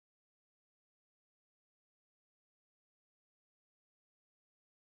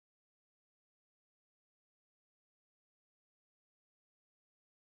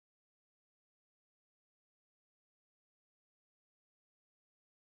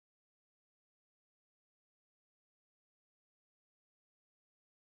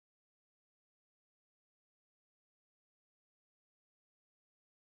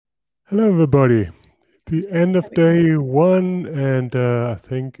Hello, everybody. The end of day one, and I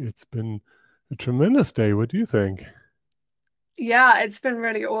think it's been a tremendous day. What do you think? Yeah, it's been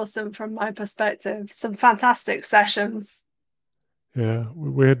really awesome from my perspective. Some fantastic sessions. Yeah,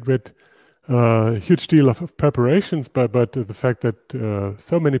 we had a huge deal of preparations, but the fact that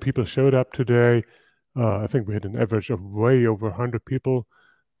so many people showed up today, I think we had an average of way over 100 people.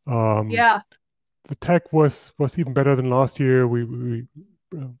 Um, Yeah. the tech was even better than last year. We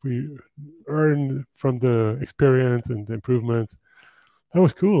earned from the experience and the improvements. That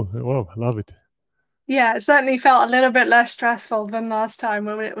was cool. Wow, I love it. Yeah, it certainly felt a little bit less stressful than last time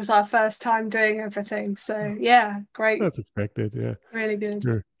when it was our first time doing everything. So yeah, great. That's expected. Yeah. Really good.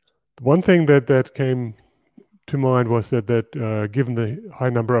 Sure. One thing that came to mind was that given the high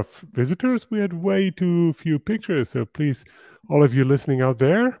number of visitors, we had way too few pictures. So please, all of you listening out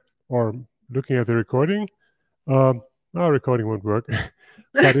there or looking at the recording, our recording won't work.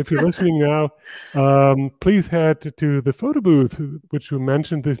 But if you're listening now, please head to the photo booth, which we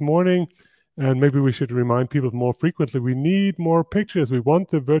mentioned this morning. And maybe we should remind people more frequently. We need more pictures. We want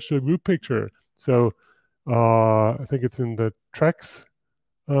the virtual group picture. So I think it's in the tracks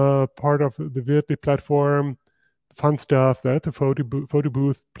part of the Weirdly platform, fun stuff. That's a photo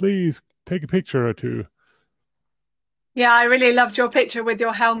booth. Please take a picture or two. Yeah, I really loved your picture with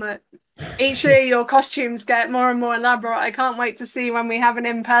your helmet. Each year your costumes get more and more elaborate. I can't wait to see when we have an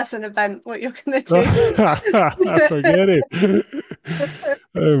in-person event what you're going to Forget do. it.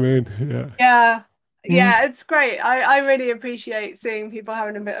 Oh man, yeah. Yeah. Mm, Yeah, it's great. I really appreciate seeing people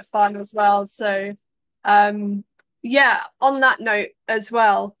having a bit of fun as well. So, um, yeah, on that note as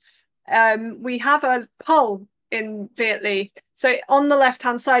well, we have a poll in Vietly. So on the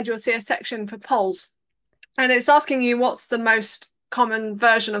left-hand side, you'll see a section for polls, and it's asking you what's the most common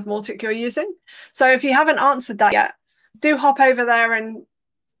version of Mautic you're using. So if you haven't answered that yet, do hop over there and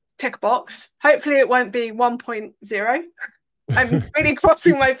tick a box. Hopefully it won't be 1.0. I'm really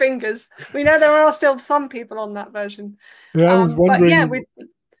crossing my fingers. We know there are still some people on that version. yeah, But yeah, we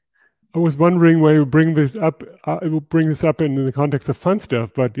I was wondering why you bring this up. I will bring this up in the context of fun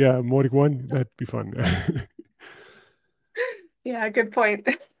stuff, but yeah, Mautic one, that'd be fun. yeah, good point.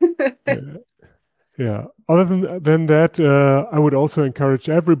 Yeah. Yeah. Other than that, I would also encourage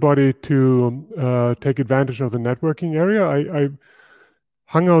everybody to take advantage of the networking area. I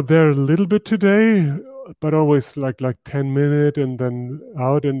hung out there a little bit today, but always like 10 minutes and then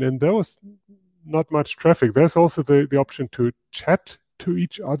out, and there was not much traffic. There's also the option to chat to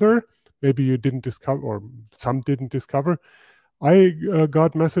each other. Maybe you didn't discover, or some didn't discover. I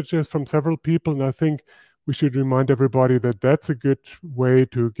got messages from several people, and I think we should remind everybody that that's a good way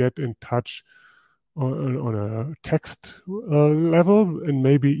to get in touch on a text level and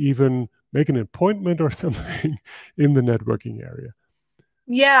maybe even make an appointment or something in the networking area.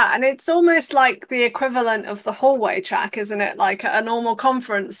 Yeah, and it's almost like the equivalent of the hallway track, isn't it? Like at a normal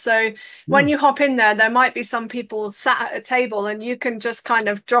conference. So when Yeah. you hop in there, there might be some people sat at a table and you can just kind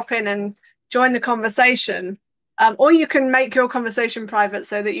of drop in and join the conversation. Or you can make your conversation private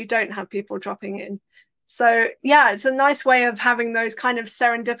so that you don't have people dropping in. So yeah, it's a nice way of having those kind of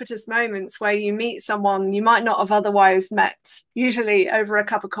serendipitous moments where you meet someone you might not have otherwise met, usually over a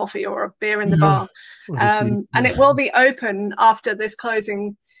cup of coffee or a beer in the Yeah. bar. Or just leave. And Yeah. it will be open after this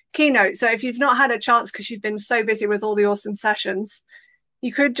closing keynote. So if you've not had a chance because you've been so busy with all the awesome sessions,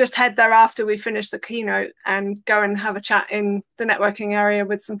 you could just head there after we finish the keynote and go and have a chat in the networking area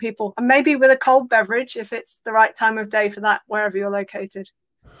with some people, and maybe with a cold beverage if it's the right time of day for that, wherever you're located,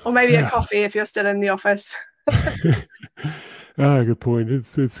 or maybe a Yeah. coffee if you're still in the office. Good point.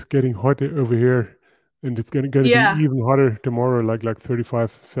 It's getting hot over here, and it's gonna be Yeah, even hotter tomorrow, like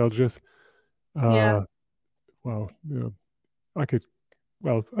 35 Celsius. yeah. Uh, wow. Yeah, I could.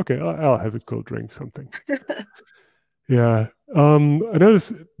 Well, okay. I'll have a cold drink, something. Yeah. I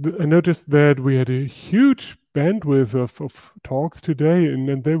noticed that we had a huge bandwidth of talks today,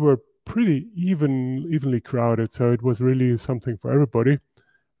 and they were pretty evenly crowded. So it was really something for everybody,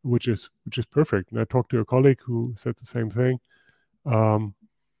 which is perfect. And I talked to a colleague who said the same thing. Um,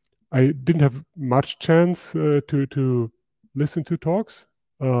 I didn't have much chance to listen to talks.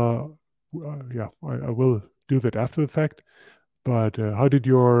 Yeah, I will do that after the fact. But how did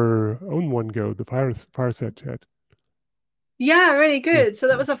your own one go? The fireside chat. Yeah, really Yes. good. So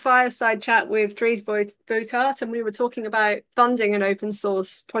that was a fireside chat with Dries Boetart, and we were talking about funding and open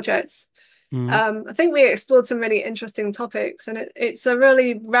source projects. Mhm. I think we explored some really interesting topics, and it's a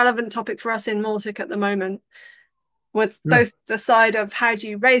really relevant topic for us in Mautic at the moment, with Yeah. both the side of how do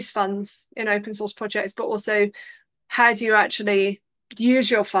you raise funds in open source projects, but also how do you actually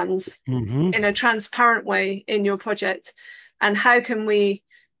use your funds Hmm. in a transparent way in your project, and how can we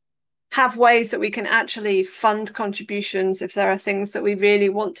have ways that we can actually fund contributions if there are things that we really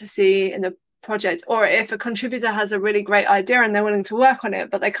want to see in the project, or if a contributor has a really great idea and they're willing to work on it,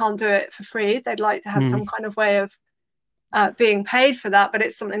 but they can't do it for free. They'd like to have some kind of way of being paid for that, but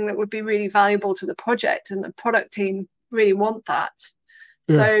it's something that would be really valuable to the project, and the product team really want that.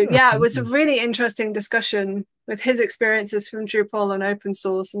 So yeah, it was a really interesting discussion with his experiences from Drupal and open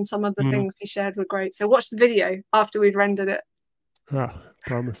source, and some of the things he shared were great. So watch the video after we've rendered it.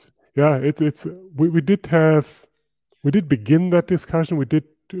 Promise. Yeah, we did begin that discussion. We did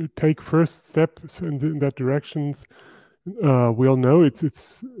take first steps in that directions. We all know it's a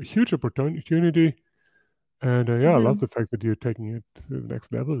huge opportunity, and I love the fact that you're taking it to the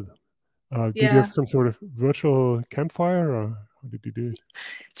next level. Did you have some sort of virtual campfire, or how did you do it?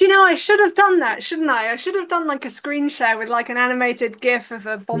 Do you know, I should have done that, shouldn't I? I should have done like a screen share with like an animated GIF of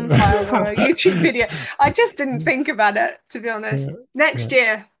a bonfire or a YouTube video. I just didn't think about it, to be honest. Next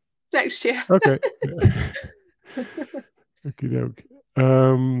year. Okay. Okey-doke.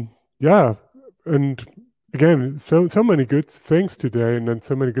 Yeah, and again, so many good things today, and then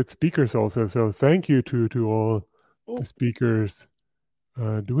so many good speakers also. So thank you to all the speakers.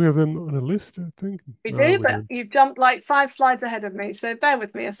 Do we have them on a list? I think we do, but don't. You've jumped like 5 slides ahead of me, so bear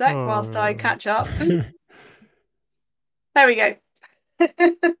with me a sec whilst I catch up. There we go.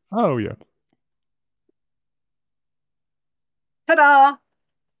 Oh yeah. Ta-da!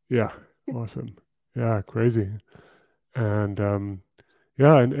 Yeah, awesome. Yeah, crazy. And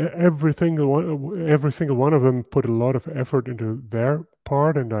yeah, and every single one of them put a lot of effort into their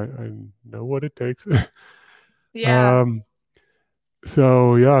part, and I know what it takes. Yeah.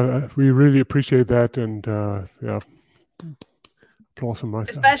 So yeah, we really appreciate that, and yeah, applause on my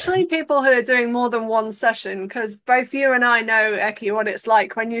side. Especially people who are doing more than one session, because both you and I know, Ekke, what it's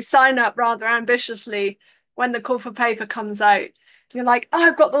like when you sign up rather ambitiously. When the call for paper comes out, you're like, oh,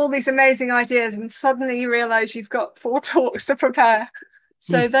 I've got all these amazing ideas, and suddenly you realize you've got 4 talks to prepare.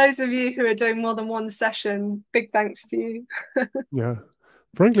 So those of you who are doing more than one session, big thanks to you. Yeah.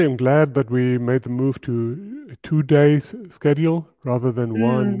 Frankly, I'm glad that we made the move to a 2 days schedule rather than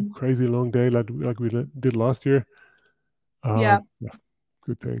one crazy long day like we did last year. Yeah,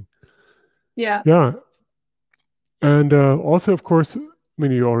 good thing. Yeah. Yeah. And also, of course, I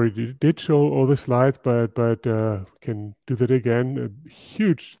mean, you already did show all the slides, but can do that again. A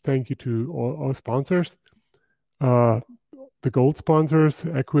huge thank you to all our sponsors. The gold sponsors,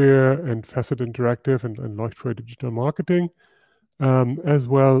 Ekke and Facet Interactive and Leuchtfeuer Digital Marketing. As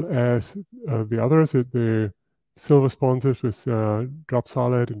well as the others, the silver sponsors with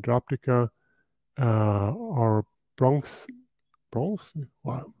Dropsolid and Droptica, or bronze,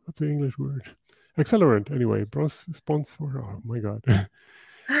 wow, what's the English word? Accelerant, anyway, bronze sponsor, oh my God.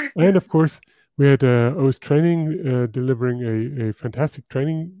 And of course, we had OS Training delivering a fantastic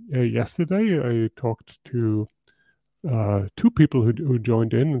training yesterday. I talked to 2 people who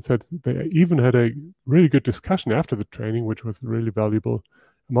joined in and said they even had a really good discussion after the training, which was really valuable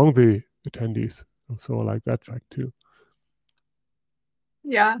among the attendees. So I like that fact too.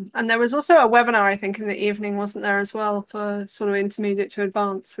 Yeah, and there was also a webinar, I think, in the evening, wasn't there, as well, for sort of intermediate to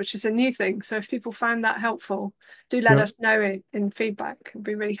advanced, which is a new thing. So if people found that helpful, do let us know in feedback. It'd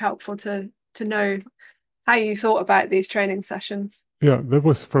be really helpful to know how you thought about these training sessions. Yeah, that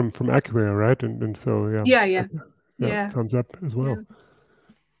was from Ekke, right? And so yeah, thumbs up as well.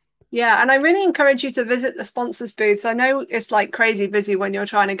 Yeah, and I really encourage you to visit the sponsors booths. I know it's like crazy busy when you're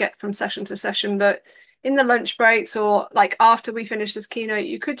trying to get from session to session, but in the lunch breaks or like after we finish this keynote,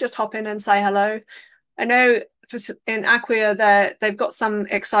 you could just hop in and say hello. I know in Acquia they've got some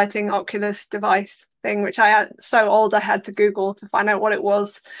exciting Oculus device thing, which I so old I had to Google to find out what it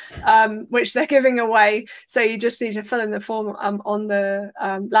was, which they're giving away. So you just need to fill in the form on the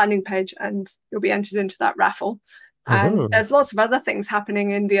landing page, and you'll be entered into that raffle. And there's lots of other things happening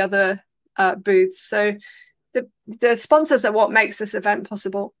in the other booths. So the sponsors are what makes this event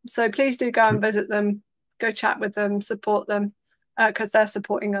possible. So please do go and visit them, go chat with them, support them, because they're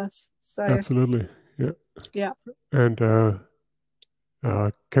supporting us. So absolutely, yeah. And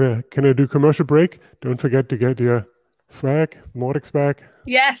can I do commercial break? Don't forget to get your swag, Mautic swag.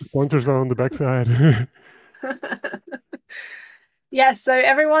 Yes. The sponsors are on the backside. Yes, so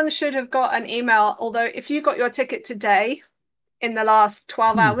everyone should have got an email, although if you got your ticket today in the last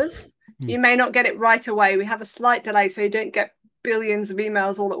 12 hours, you may not get it right away. We have a slight delay, so you don't get billions of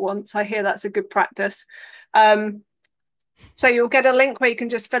emails all at once. I hear that's a good practice. So you'll get a link where you can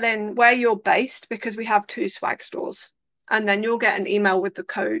just fill in where you're based, because we have 2 swag stores, and then you'll get an email with the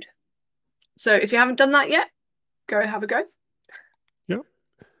code. So if you haven't done that yet, go have a go. Yeah.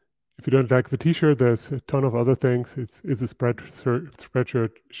 if you don't like the T-shirt, there's a ton of other things. It's a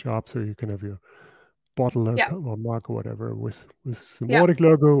spreadshirt shop, so you can have your bottle or mug or whatever with the Mautic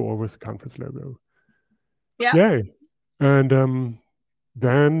logo or with the conference logo. Yeah. Yay! And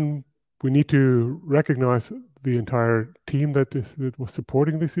then we need to recognize the entire team that was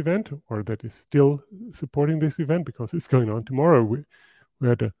supporting this event, or that is still supporting this event, because it's going on tomorrow. We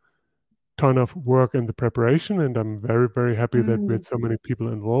had a ton of work in the preparation, and I'm very, very happy that we had so many people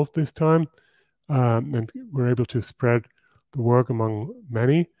involved this time, and we're able to spread the work among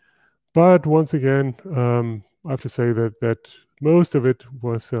many. But once again, I have to say that most of it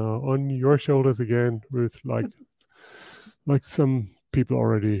was on your shoulders again, Ruth, like some people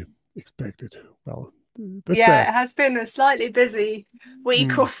already expected. Well, that's bad. It has been a slightly busy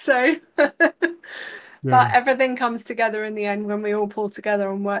week or so. But everything comes together in the end when we all pull together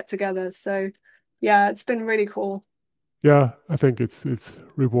and work together. So yeah, it's been really cool. Yeah, I think it's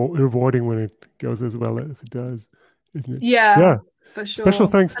rewarding when it goes as well as it does, isn't it? Yeah, for sure. Special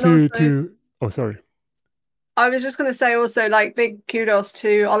thanks to oh, sorry. I was just going to say also, like, big kudos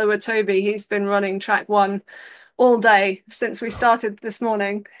to Oliver Toby. He's been running track 1 all day since we started this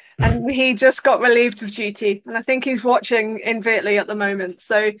morning, and he just got relieved of duty, and I think he's watching in Vietly at the moment.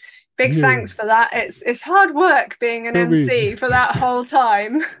 So big thanks for that. It's hard work being an MC for that whole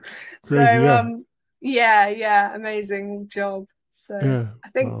time. Crazy, so yeah, amazing job. So I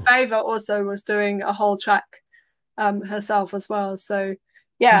think Favour also was doing a whole track herself as well. So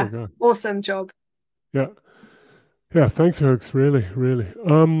yeah, awesome job. Yeah, thanks, Hugs. Really.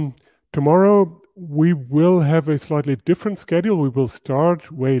 Tomorrow we will have a slightly different schedule. We will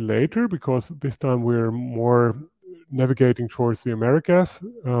start way later because this time we're more navigating towards the Americas.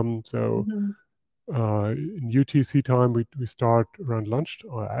 In UTC time, we start around lunch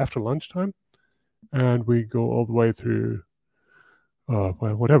or after lunchtime, and we go all the way through,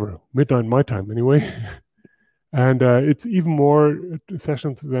 well, whatever, midnight my time anyway. And it's even more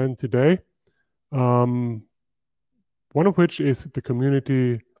sessions than today. One of which is the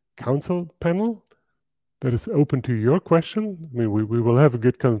community council panel that is open to your question. I mean, we will have a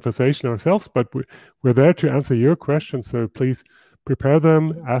good conversation ourselves, but we're there to answer your questions. So please prepare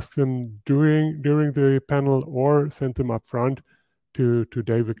them, ask them during the panel, or send them up front to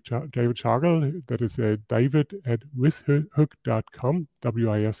David Schagel. That is david@wishook.com,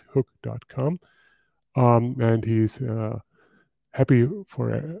 wishook.com. And he's happy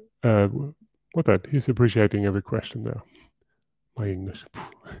for he's appreciating every question there. My English.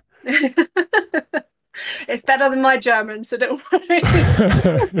 It's better than my German, so don't worry.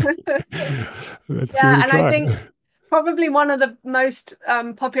 I think probably one of the most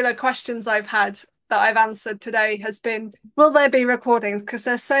popular questions I've had that I've answered today has been, will there be recordings? Because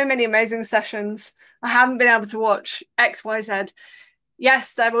there's so many amazing sessions. I haven't been able to watch XYZ.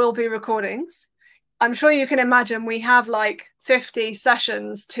 Yes, there will be recordings. I'm sure you can imagine we have like 50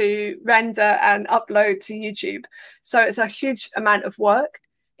 sessions to render and upload to YouTube. So it's a huge amount of work.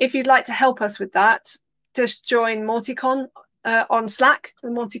 If you'd like to help us with that, just join Mauticon on Slack, the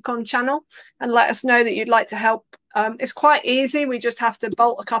Mauticon channel, and let us know that you'd like to help. It's quite easy. We just have to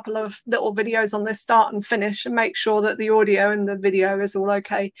bolt a couple of little videos on this start and finish and make sure that the audio and the video is all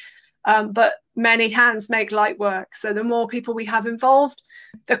okay. But many hands make light work. So the more people we have involved,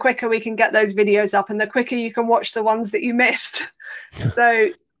 the quicker we can get those videos up, and the quicker you can watch the ones that you missed. So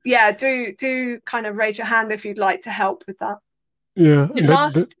yeah, do kind of raise your hand if you'd like to help with that. Yeah.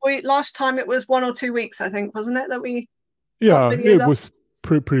 Last time it was 1 or 2 weeks, I think, wasn't it, that we it was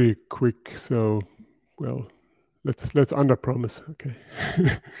pretty quick. So well, let's under promise. Okay.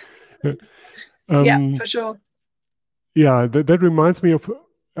 Yeah, for sure. Yeah, that reminds me of,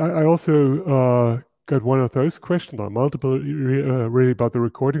 I also got one of those questions, or multiple, really about the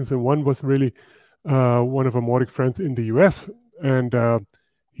recordings, and one was really one of our Mautic friends in the US, and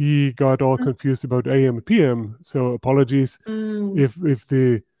he got all confused about AM and PM. So apologies if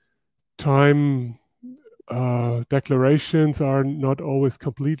the time declarations are not always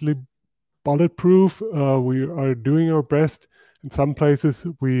completely bulletproof. We are doing our best. In some places,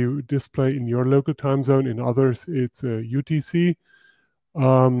 we display in your local time zone. In others, it's UTC.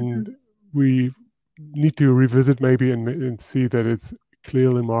 We need to revisit maybe and see that it's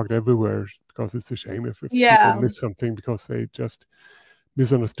clearly marked everywhere, because it's a shame if people miss something because they just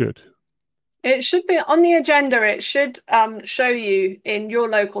misunderstood. It should be on the agenda. It should show you in your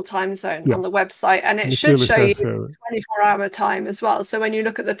local time zone on the website, and it should show you 24-hour time as well. So when you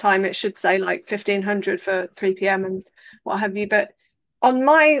look at the time, it should say like 1500 for 3 p.m. and what have you. But on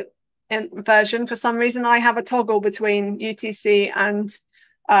my version, for some reason, I have a toggle between UTC and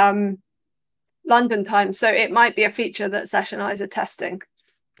London time. So it might be a feature that Sessionize are testing.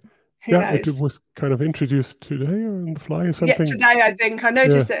 Who Yeah, it knows? was kind of introduced today or on the fly or Yeah, something. today I think I Yeah.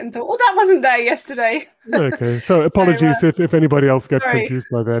 noticed it and thought, oh, that wasn't there yesterday. Okay. So So apologies if anybody else got sorry confused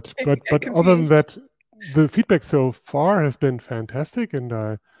by that. if you get But other than confused. that, the feedback so far has been fantastic, and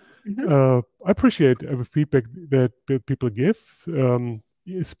Hmm. I appreciate every feedback that people give,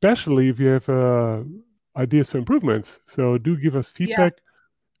 especially if you have ideas for improvements. So do give us Yeah. feedback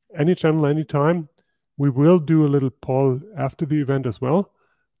any channel, anytime. We will do a little poll after the event as well.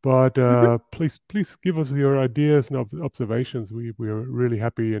 But Hmm. please give us your ideas and observations. We are really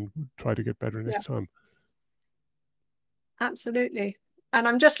happy and try to get better Yeah, next time. absolutely. And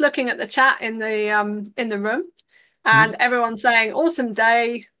I'm just looking at the chat in the room, Hmm? and everyone's saying, awesome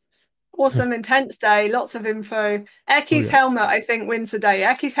day, awesome, intense day, lots of info. Oh Ekke's yeah. helmet, I think, wins the day.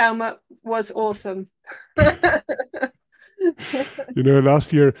 Ekke's helmet was awesome.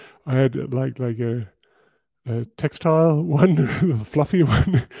 Last year I had like a textile one, a fluffy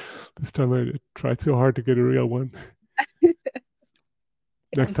one. This time I tried so hard to get a real one.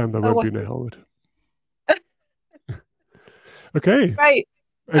 Next time that Oh, won't be well, in a helmet. Okay. great.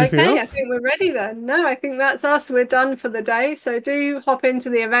 Anything Okay, I else? think we're ready then. No, I think that's us. We're done for the day. So do hop into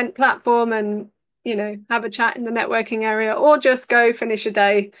the event platform and, have a chat in the networking area, or just go finish a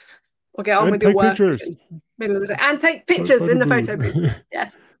day or get on And with your take work if pictures it's middle of the day. And take pictures for in the the photo booth. booth,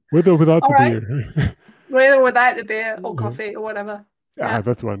 Yes. with or without All the right. beer. With or without the beer or Yeah. coffee or whatever. Ah, Yeah.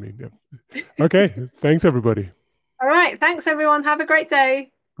 that's what I mean. Yeah. Okay. Thanks, everybody. All right. Thanks, everyone. Have a great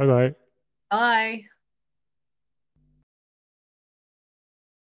day. Bye bye. Bye.